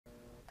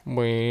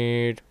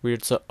Wait,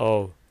 weird so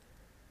oh.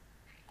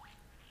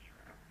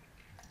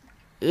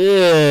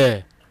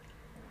 Yeah.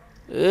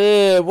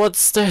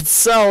 What's that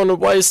sound?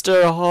 Why is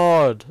there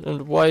hard?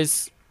 And why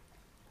is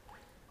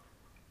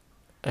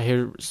I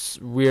hear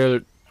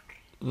weird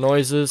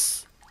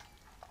noises?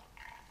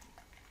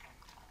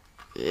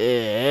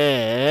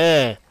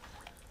 Yeah.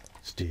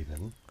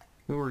 Stephen,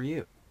 Who are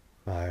you?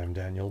 I am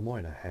Daniel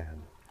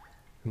Moynihan,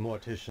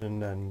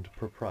 mortician and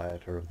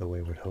proprietor of the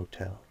Wayward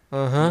Hotel.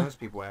 Uh-huh. Most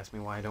people ask me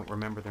why I don't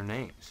remember their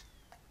names.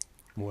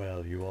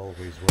 Well, you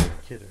always were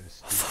a kidder,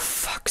 For Stephen.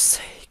 fuck's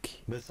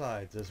sake.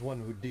 Besides, as one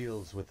who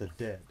deals with the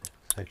dead,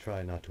 I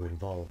try not to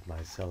involve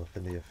myself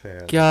in the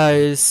affair.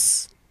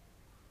 Guys.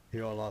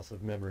 Your loss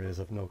of memory is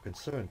of no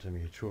concern to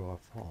me, true or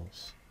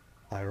false.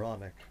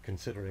 Ironic,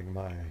 considering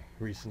my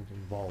recent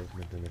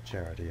involvement in a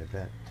charity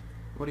event.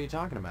 What are you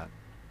talking about?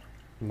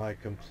 My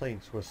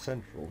complaints were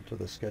central to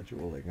the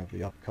scheduling of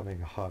the upcoming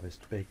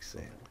Harvest Bake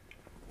Sale.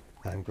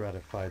 I'm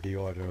gratified the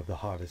Order of the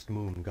Harvest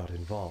Moon got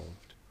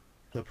involved.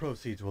 The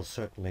proceeds will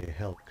certainly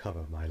help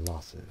cover my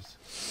losses.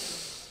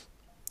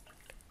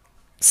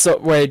 So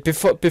wait,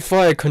 before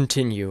I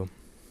continue.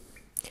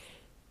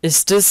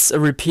 Is this a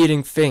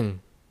repeating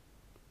thing?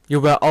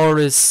 You were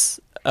always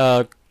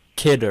a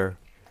kidder.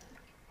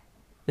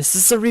 Is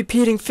this a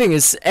repeating thing?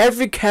 Is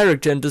every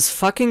character in this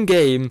fucking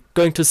game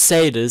going to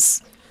say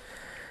this?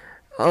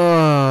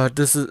 Oh,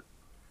 this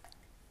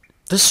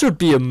should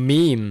be a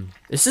meme.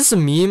 Is this a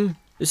meme?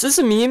 Is this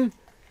a meme?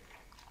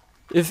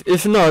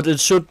 If not, it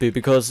should be,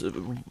 because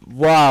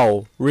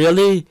wow,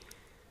 really?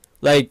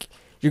 Like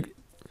you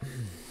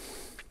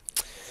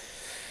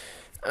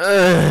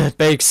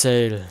bake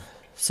sale.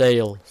 This bake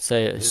Sale.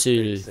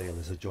 sale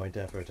is a joint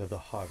effort of the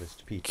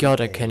Harvest PTA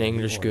God, I can and the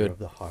English Order good. of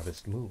the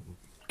Harvest Moon.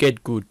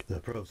 Get good. The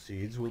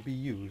proceeds will be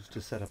used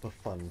to set up a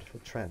fund for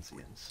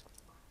transients.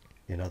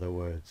 In other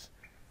words,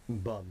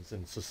 bums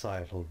and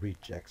societal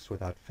rejects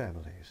without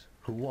families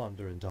who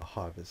wander into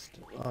Harvest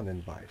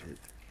uninvited.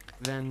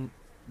 Then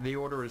the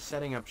Order is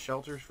setting up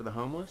shelters for the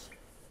homeless?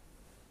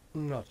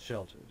 Not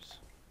shelters,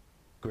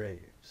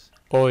 graves.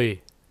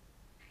 Oi.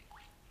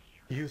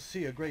 You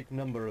see a great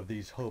number of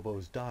these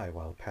hobos die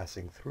while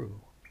passing through.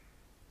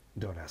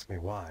 Don't ask me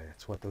why,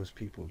 it's what those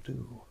people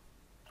do.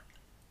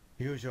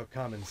 Use your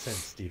common sense,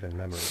 Stephen,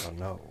 memory or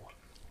no.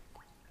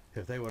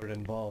 If they were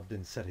involved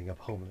in setting up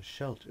homeless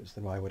shelters,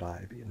 then why would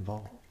I be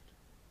involved?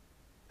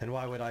 And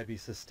why would I be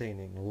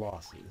sustaining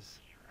losses?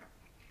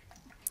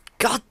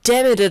 God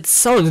damn it, that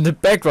sound in the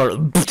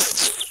background.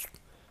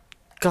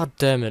 God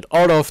damn it,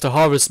 Order of the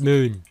Harvest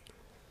Moon.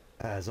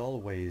 As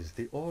always,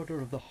 the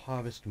Order of the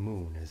Harvest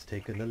Moon has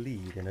taken the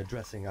lead in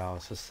addressing our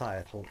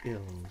societal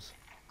ills.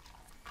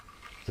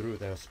 Through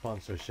their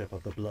sponsorship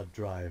of the blood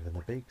drive and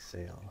the bake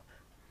sale,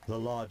 the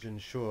lodge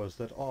ensures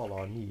that all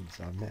our needs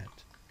are met.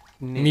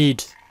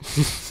 Need.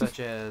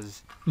 Such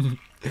as...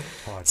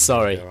 Pardon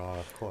Sorry. me, there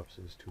are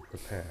corpses to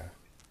prepare.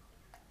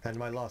 And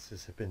my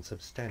losses have been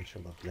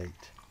substantial of late.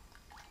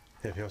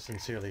 If you're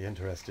sincerely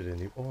interested in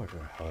the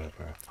Order,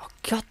 however, Oh,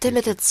 God damn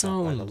it, you that should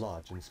stop by the sound.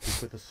 lodge and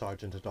speak with the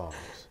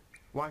Sergeant-at-Arms.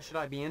 Why should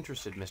I be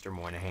interested, Mr.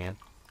 Moynihan?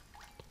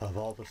 Of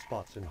all the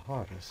spots in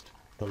Harvest,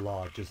 the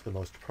lodge is the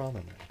most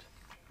prominent,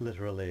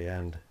 literally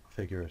and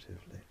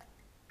figuratively.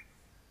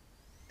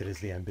 It is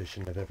the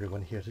ambition of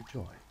everyone here to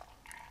join,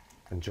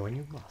 and join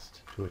you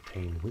must to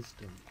attain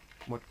wisdom.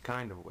 What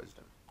kind of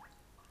wisdom?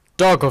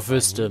 Dog of If I knew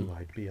wisdom.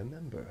 I'd be a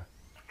member.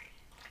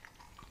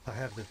 I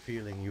have the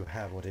feeling you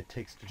have what it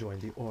takes to join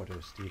the Order,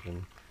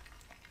 Stephen.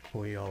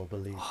 We all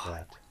believe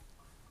that.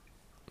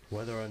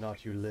 Whether or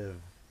not you live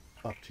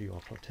up to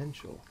your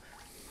potential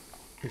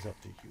is up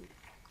to you.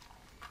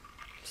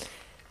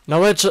 Now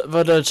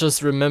what I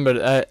just remembered,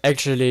 I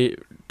actually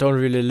don't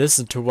really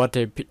listen to what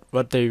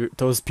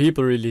those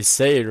people really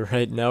say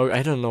right now.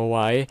 I don't know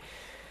why.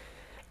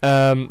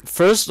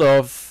 First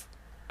off,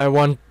 I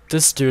want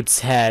this dude's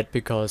head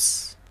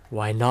because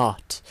why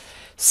not?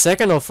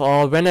 Second of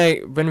all,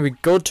 when we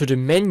go to the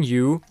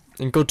menu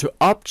and go to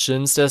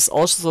options, there's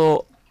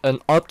also an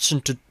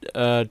option to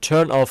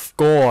turn off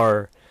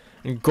gore.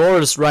 And gore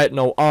is right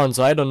now on,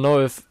 so I don't know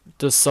if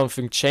there's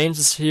something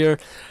changes here.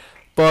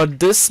 But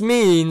this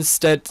means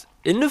that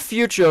in the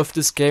future of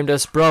this game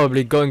there's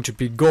probably going to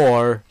be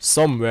gore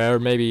somewhere.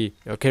 Maybe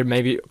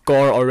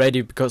gore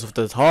already because of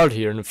that heart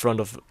here in front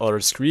of our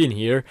screen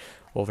here,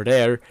 over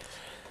there.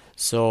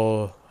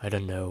 So, I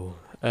don't know.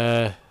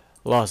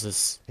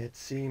 Losses. It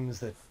seems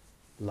that,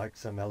 like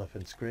some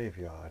elephant's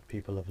graveyard,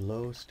 people of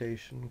low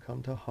station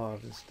come to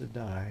Harvest to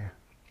die.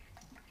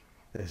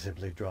 They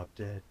simply drop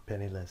dead,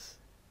 penniless,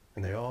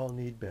 and they all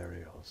need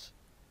burials.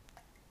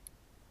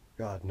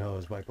 God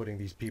knows, by putting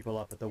these people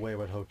up at the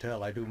Wayward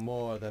Hotel, I do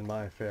more than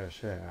my fair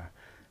share.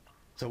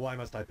 So why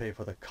must I pay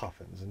for the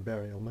coffins and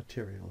burial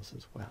materials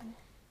as well?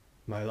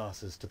 My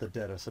losses to the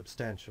dead are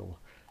substantial.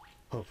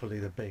 Hopefully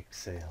the bake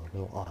sale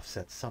will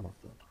offset some of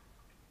them.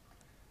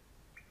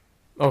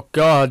 Oh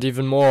god,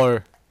 even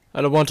more.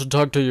 I don't want to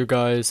talk to you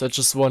guys, I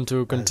just want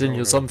to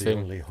continue As owner of the something.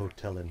 only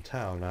hotel in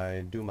town,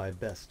 I do my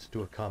best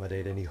to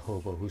accommodate any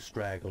hobo who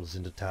straggles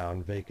into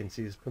town,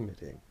 vacancies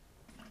permitting.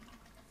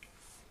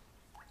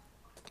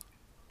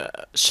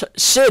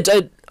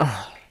 Shit,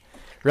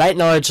 right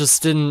now I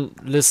just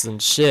didn't listen.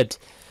 Shit.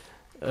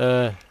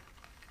 I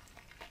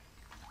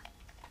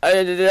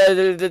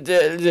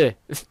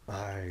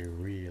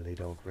really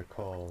don't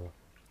recall.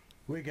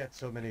 We get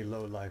so many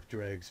low-life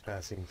dregs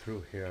passing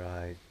through here,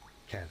 I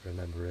can't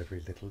remember every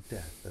little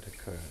death that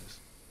occurs.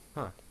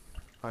 Huh.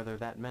 Are there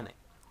that many?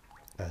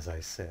 As I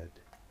said,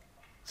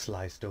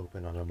 sliced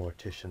open on a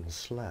mortician's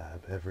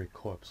slab, every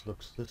corpse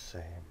looks the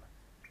same.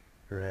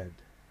 Red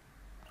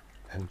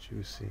and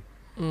juicy.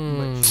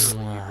 But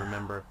surely you'd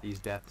remember if these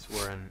deaths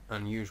were an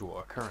unusual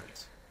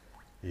occurrence.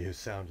 You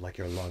sound like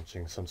you're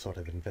launching some sort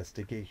of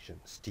investigation,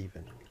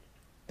 Stephen.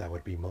 That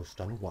would be most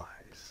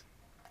unwise.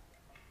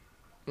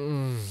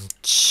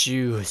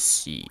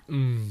 Juicy.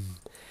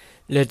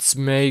 Let's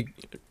make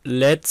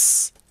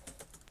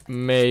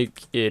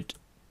it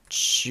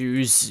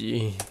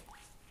juicy.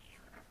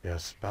 You're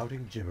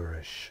spouting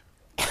gibberish.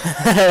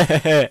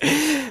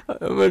 I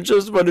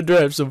just wanted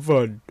to have some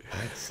fun.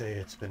 I'd say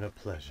it's been a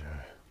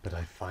pleasure, but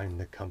I find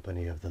the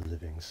company of the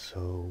living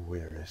so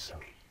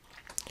wearisome.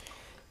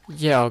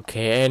 Yeah,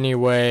 okay,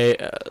 anyway.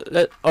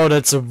 Oh,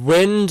 that's a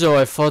window.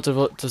 I thought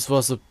this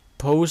was a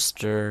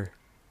poster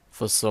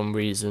for some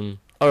reason.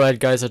 Alright,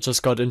 guys, I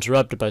just got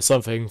interrupted by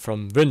something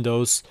from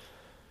Windows.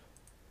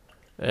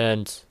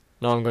 And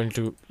now I'm going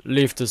to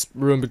leave this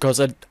room because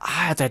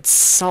that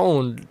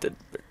sound.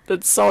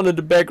 That sound in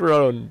the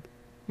background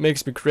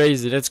makes me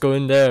crazy. Let's go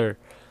in there.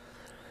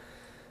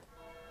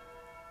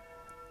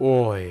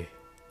 Oi.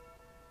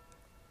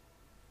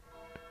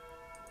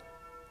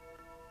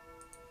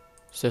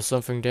 Is there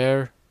something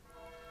there?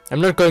 I'm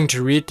not going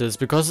to read this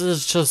because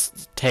it's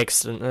just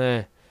text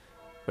and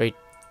wait.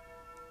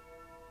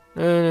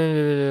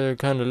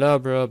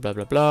 Candelabra, blah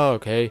blah blah,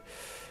 okay.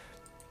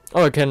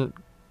 Oh, I can.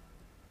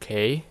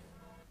 Okay.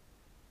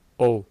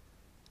 Oh.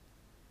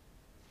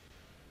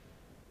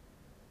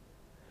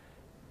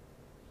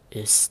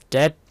 Is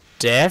that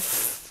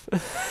death?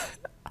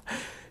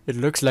 It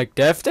looks like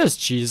death. There's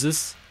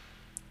Jesus.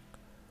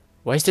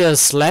 Why is there a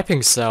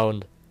slapping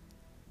sound?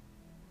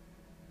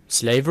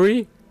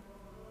 Slavery?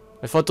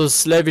 I thought those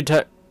slavery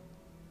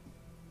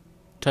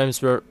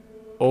times were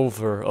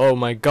over. Oh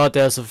my god,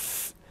 there's a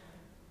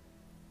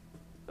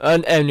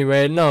and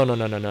anyway,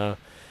 no.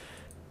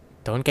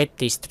 Don't get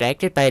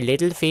distracted by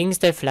little things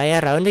that fly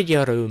around in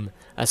your room.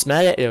 I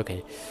smell it.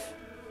 Okay.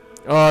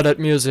 Oh, that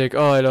music.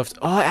 Oh,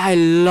 I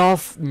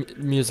love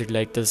music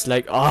like this.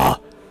 Like,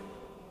 oh,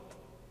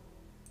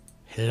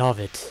 I love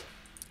it.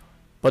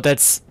 But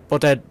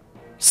that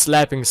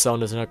slapping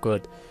sound is not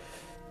good.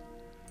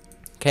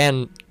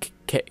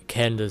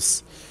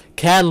 Candles.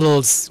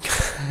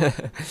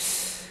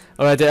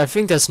 Alright, I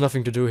think there's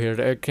nothing to do here.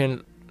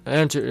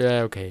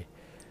 Yeah, okay.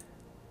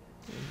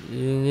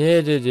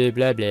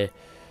 Blah blah.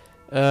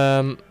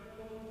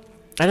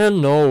 I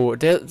don't know.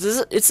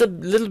 It's a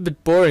little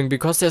bit boring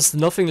because there's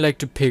nothing like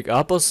to pick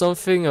up or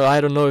something, or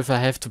I don't know if I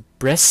have to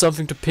press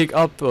something to pick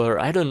up, or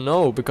I don't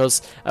know,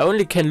 because I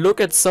only can look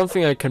at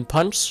something I can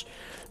punch,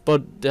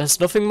 but there's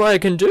nothing more I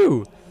can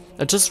do.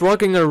 I'm just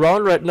walking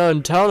around right now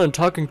in town and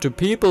talking to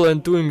people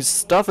and doing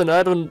stuff, and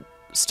I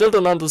still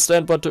don't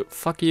understand what to.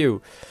 Fuck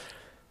you.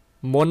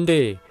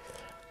 Monday.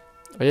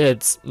 Oh yeah,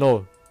 it's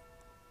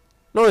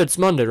it's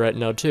Monday right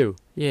now too.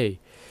 Yay.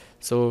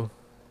 So,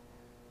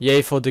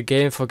 yay for the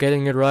game for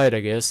getting it right, I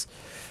guess.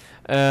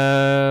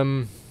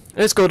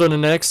 Let's go to the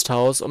next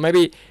house, or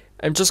maybe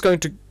I'm just going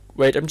to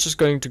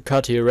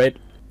cut here, right?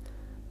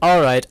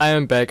 Alright, I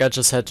am back. I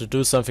just had to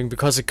do something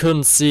because I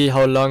couldn't see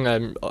how long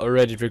I'm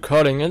already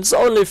recording, and it's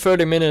only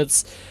 30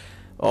 minutes,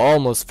 or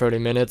almost 30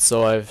 minutes,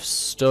 so I've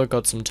still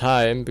got some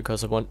time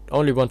because I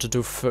only want to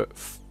do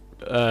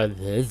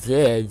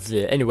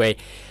anyway,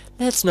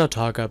 let's not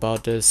talk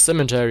about this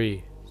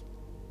cemetery.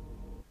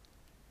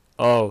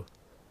 Oh,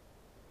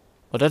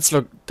 that's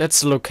the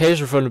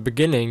location from the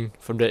beginning,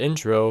 from the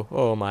intro.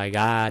 Oh my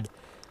god.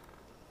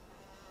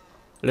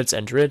 Let's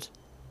enter it.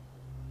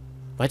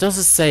 Why does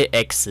it say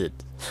exit?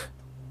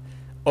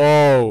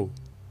 Oh.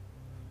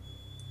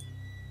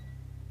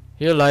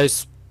 Here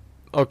lies.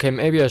 Okay,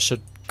 maybe I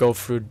should go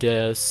through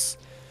this.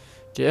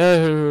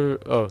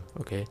 Oh,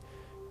 okay.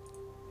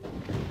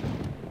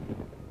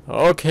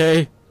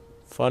 Okay.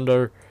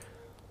 Thunder.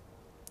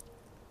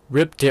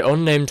 Rip the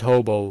unnamed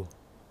hobo.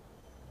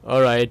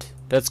 Alright,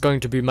 that's going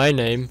to be my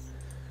name.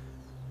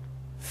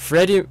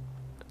 Freddy.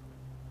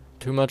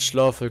 Too much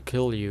love will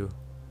kill you.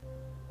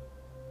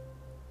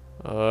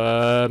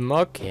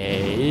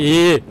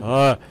 Okay.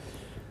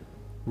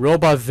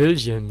 Robert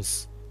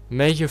Williams.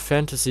 May your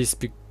fantasies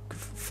be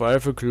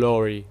forever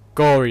gory.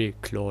 Gory.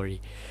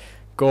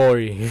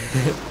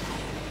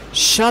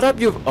 Shut up,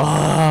 you.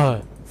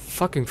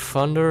 Fucking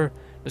thunder.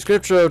 The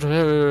scripture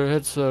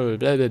hits blah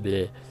blah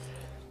blah.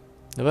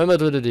 November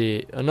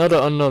 20. Another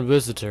unknown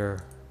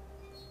visitor.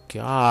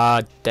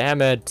 God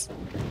damn it.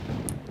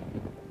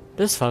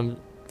 This fun.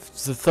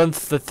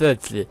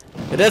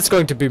 That's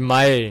going to be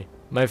my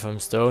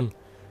thumbstone.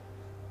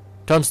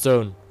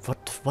 Tombstone.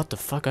 What the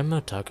fuck am I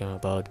talking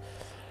about?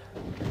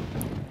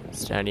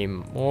 Is there any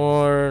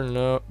more?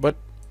 No. What?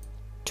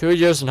 2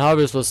 years in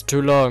harvest was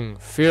too long.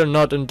 Fear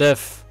not in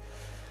death.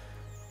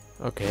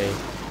 Okay.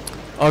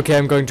 Okay,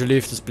 I'm going to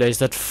leave this place.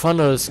 That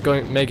funnel is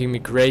making me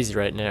crazy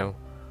right now.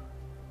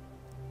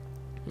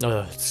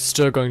 It's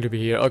still going to be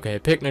here. Okay,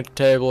 picnic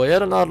table.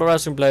 Yet another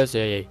resting place.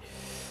 Yay.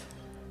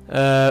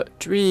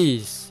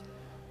 Trees.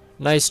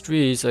 Nice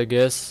trees, I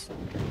guess.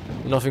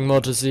 Nothing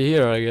more to see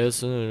here, I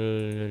guess.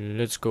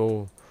 Let's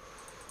go.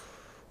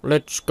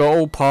 Let's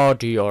go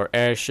party our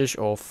ashes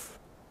off.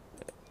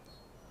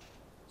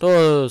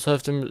 Does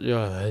have to...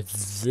 Yeah.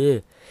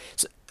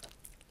 So,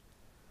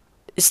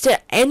 is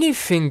there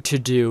anything to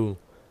do?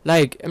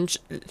 Like,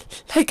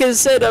 like I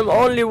said, I'm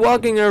only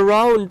walking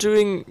around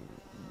doing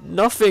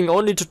nothing,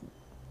 only to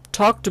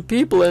talk to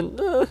people and...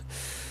 I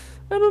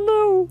don't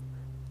know.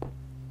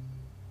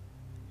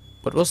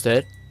 What was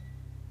that?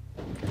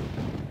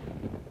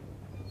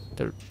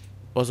 There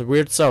was a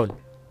weird sound.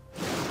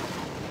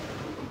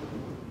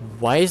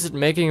 Why is it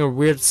making a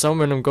weird sound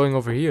when I'm going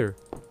over here?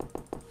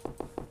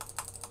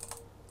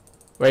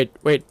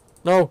 Wait,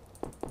 no.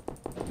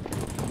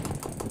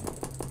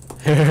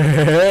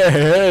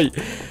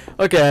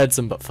 Okay, I had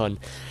some fun.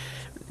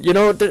 You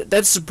know,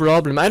 that's the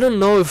problem. I don't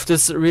know if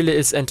this really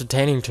is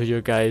entertaining to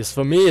you guys.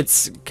 For me,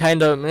 it's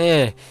kind of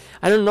meh.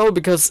 I don't know,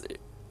 because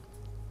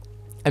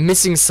I'm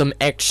missing some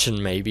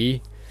action,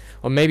 maybe.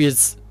 Or maybe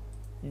it's...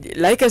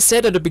 Like I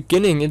said at the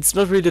beginning, it's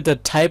not really the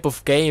type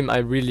of game I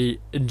really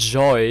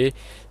enjoy.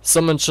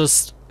 Someone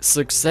just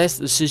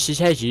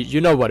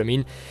you know what I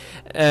mean,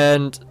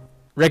 and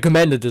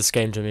recommended this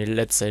game to me,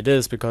 let's say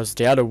this, because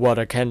the other one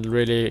I can't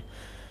really...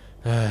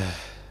 I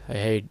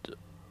hate...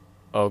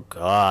 Oh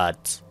god.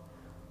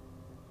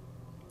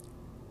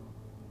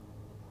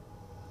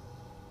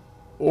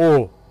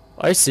 Oh,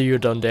 I see you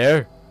down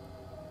there.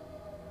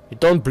 You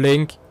don't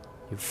blink,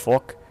 you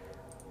fuck.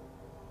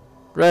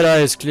 Red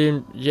eyes,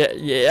 clean.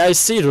 Yeah, I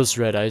see those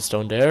red eyes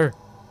down there.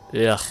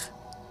 Ugh.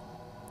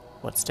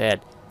 What's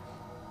that?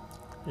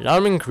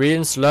 Alarming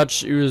green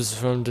sludge ooze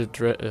from the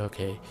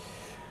okay.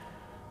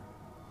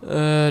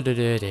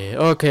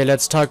 Okay,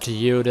 let's talk to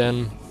you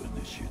then.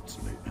 Initiates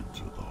may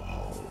enter the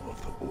hall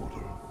of the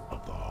Order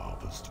of the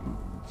Harvest Moon.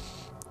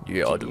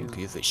 Yeah, I don't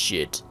give a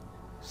shit.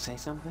 Say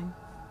something?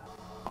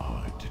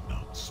 I did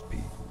not speak,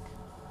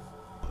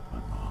 but my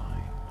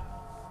mind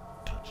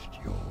touched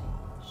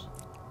yours.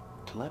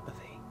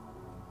 Telepathy.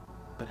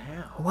 But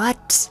how?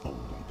 What?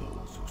 Only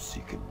those who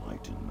seek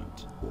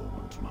enlightenment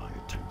warrant my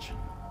attention.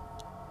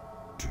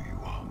 Do you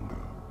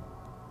hunger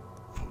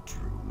for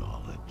true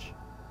knowledge?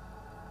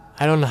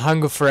 I don't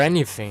hunger for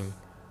anything.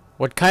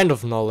 What kind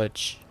of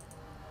knowledge?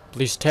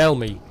 Please tell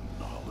me.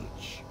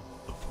 Knowledge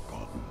of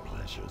forgotten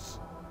pleasures,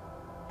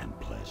 and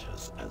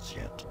pleasures as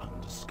yet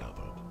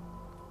undiscovered.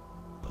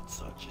 But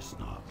such is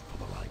not for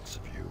the likes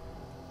of you.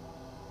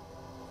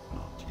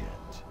 Not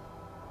yet.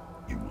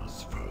 You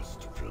must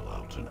first fill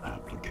out an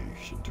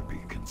application to be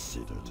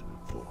considered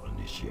for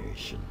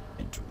initiation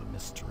into the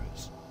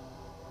mysteries.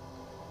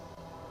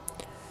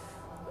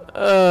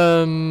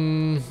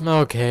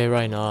 Okay,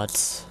 why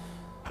not?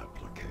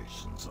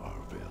 Applications are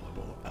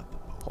available at the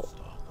post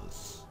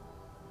office.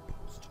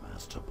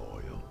 Postmaster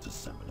Boyle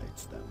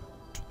disseminates them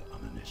to the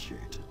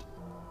uninitiated.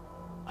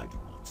 I do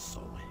not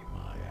sully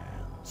my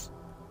hands.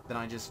 Then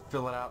I just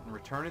fill it out and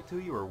return it to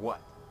you, or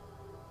what?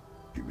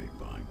 You may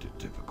find it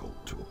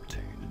difficult to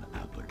obtain an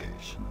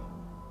application.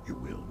 You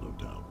will no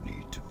doubt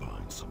need to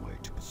find some way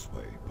to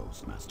persuade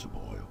Postmaster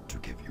Boyle to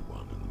give you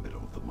one in the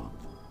middle of the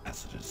month,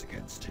 as it is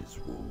against his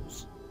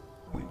rules.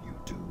 When you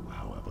do,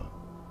 however,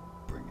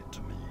 bring it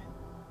to me,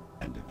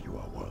 and if you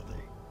are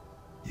worthy,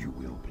 you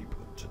will be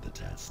put to the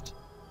test.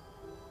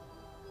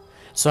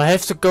 So I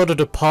have to go to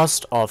the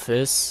post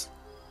office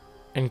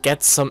and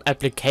get some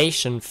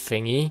application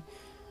thingy.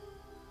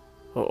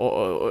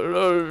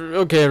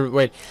 Okay,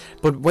 wait.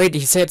 But wait,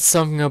 he said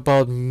something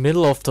about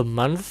middle of the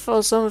month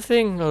or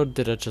something? Or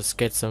did I just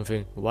get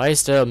something? Why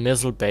is there a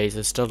missile base?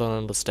 I still don't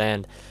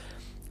understand.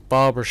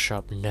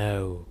 Barbershop,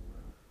 no.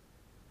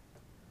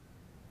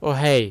 Oh,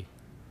 hey.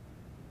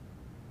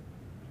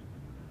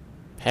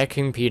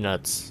 Packing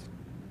peanuts.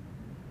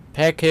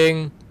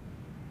 Packing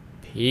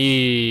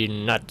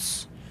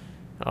peanuts.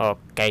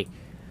 Okay.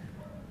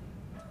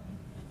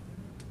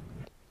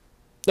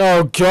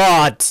 Oh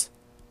god!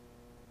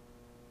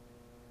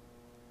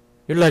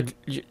 You're like...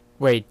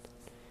 wait.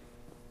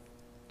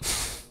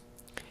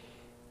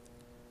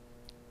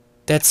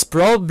 That's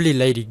probably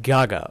Lady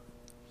Gaga.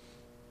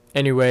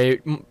 Anyway,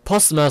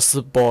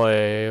 Postmaster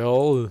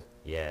Boyle.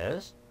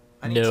 Yes,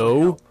 I need some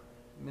No. help,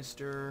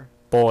 Mr.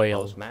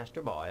 Boyle.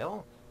 Postmaster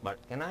Boyle. What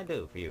can I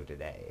do for you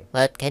today?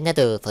 What can I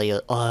do for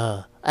you?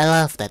 Oh, I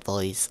love that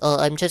voice. Oh,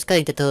 I'm just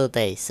going to do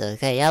this,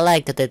 okay? I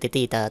like to do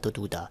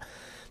the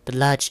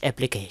large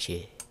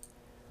application.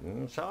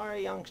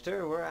 Sorry,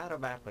 youngster, we're out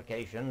of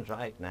applications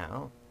right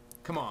now.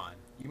 Come on,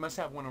 you must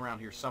have one around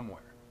here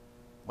somewhere.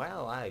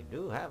 Well, I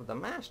do have the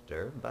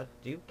master, but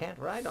you can't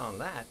write on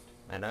that.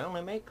 And I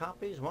only make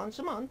copies once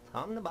a month,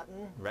 on the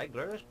button,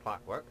 regular as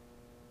clockwork.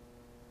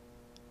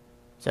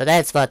 So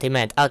that's what he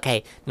meant.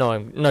 Okay. No,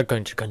 I'm not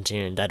going to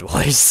continue in that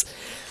voice.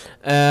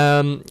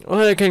 Well,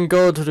 I can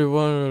go to the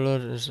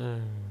one.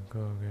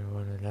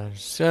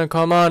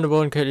 Come on,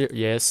 won't kill you.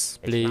 Yes,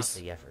 It's please.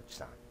 not the effort,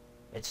 son.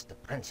 It's the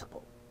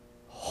principle.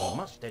 We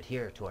must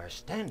adhere to our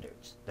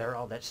standards. They're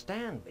all that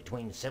stand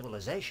between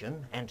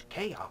civilization and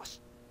chaos.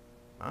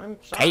 I'm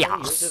sorry, you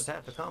Chaos. just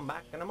have to come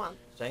back in a month,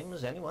 same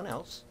as anyone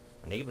else.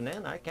 And even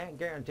then, I can't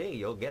guarantee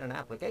you'll get an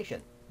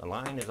application. The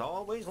line is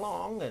always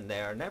long, and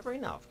there are never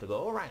enough to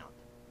go around.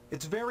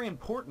 It's very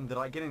important that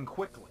I get in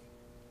quickly.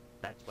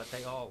 That's what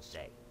they all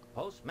say.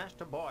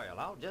 Postmaster Boyle,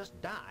 I'll just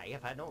die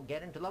if I don't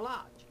get into the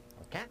lodge.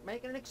 I can't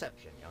make an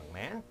exception, young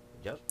man.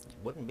 It just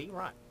wouldn't be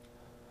right.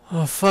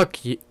 Oh,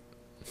 fuck you.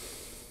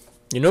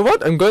 You know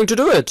what? I'm going to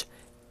do it.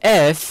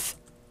 F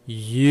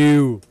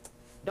you.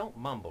 Don't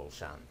mumble,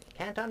 son.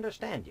 Can't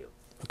understand you.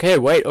 Okay,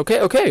 wait.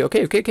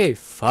 Okay.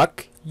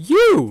 Fuck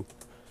you.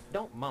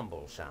 Don't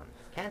mumble, son.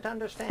 Can't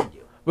understand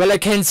you. Well, I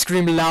can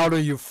scream louder,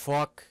 you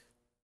fuck.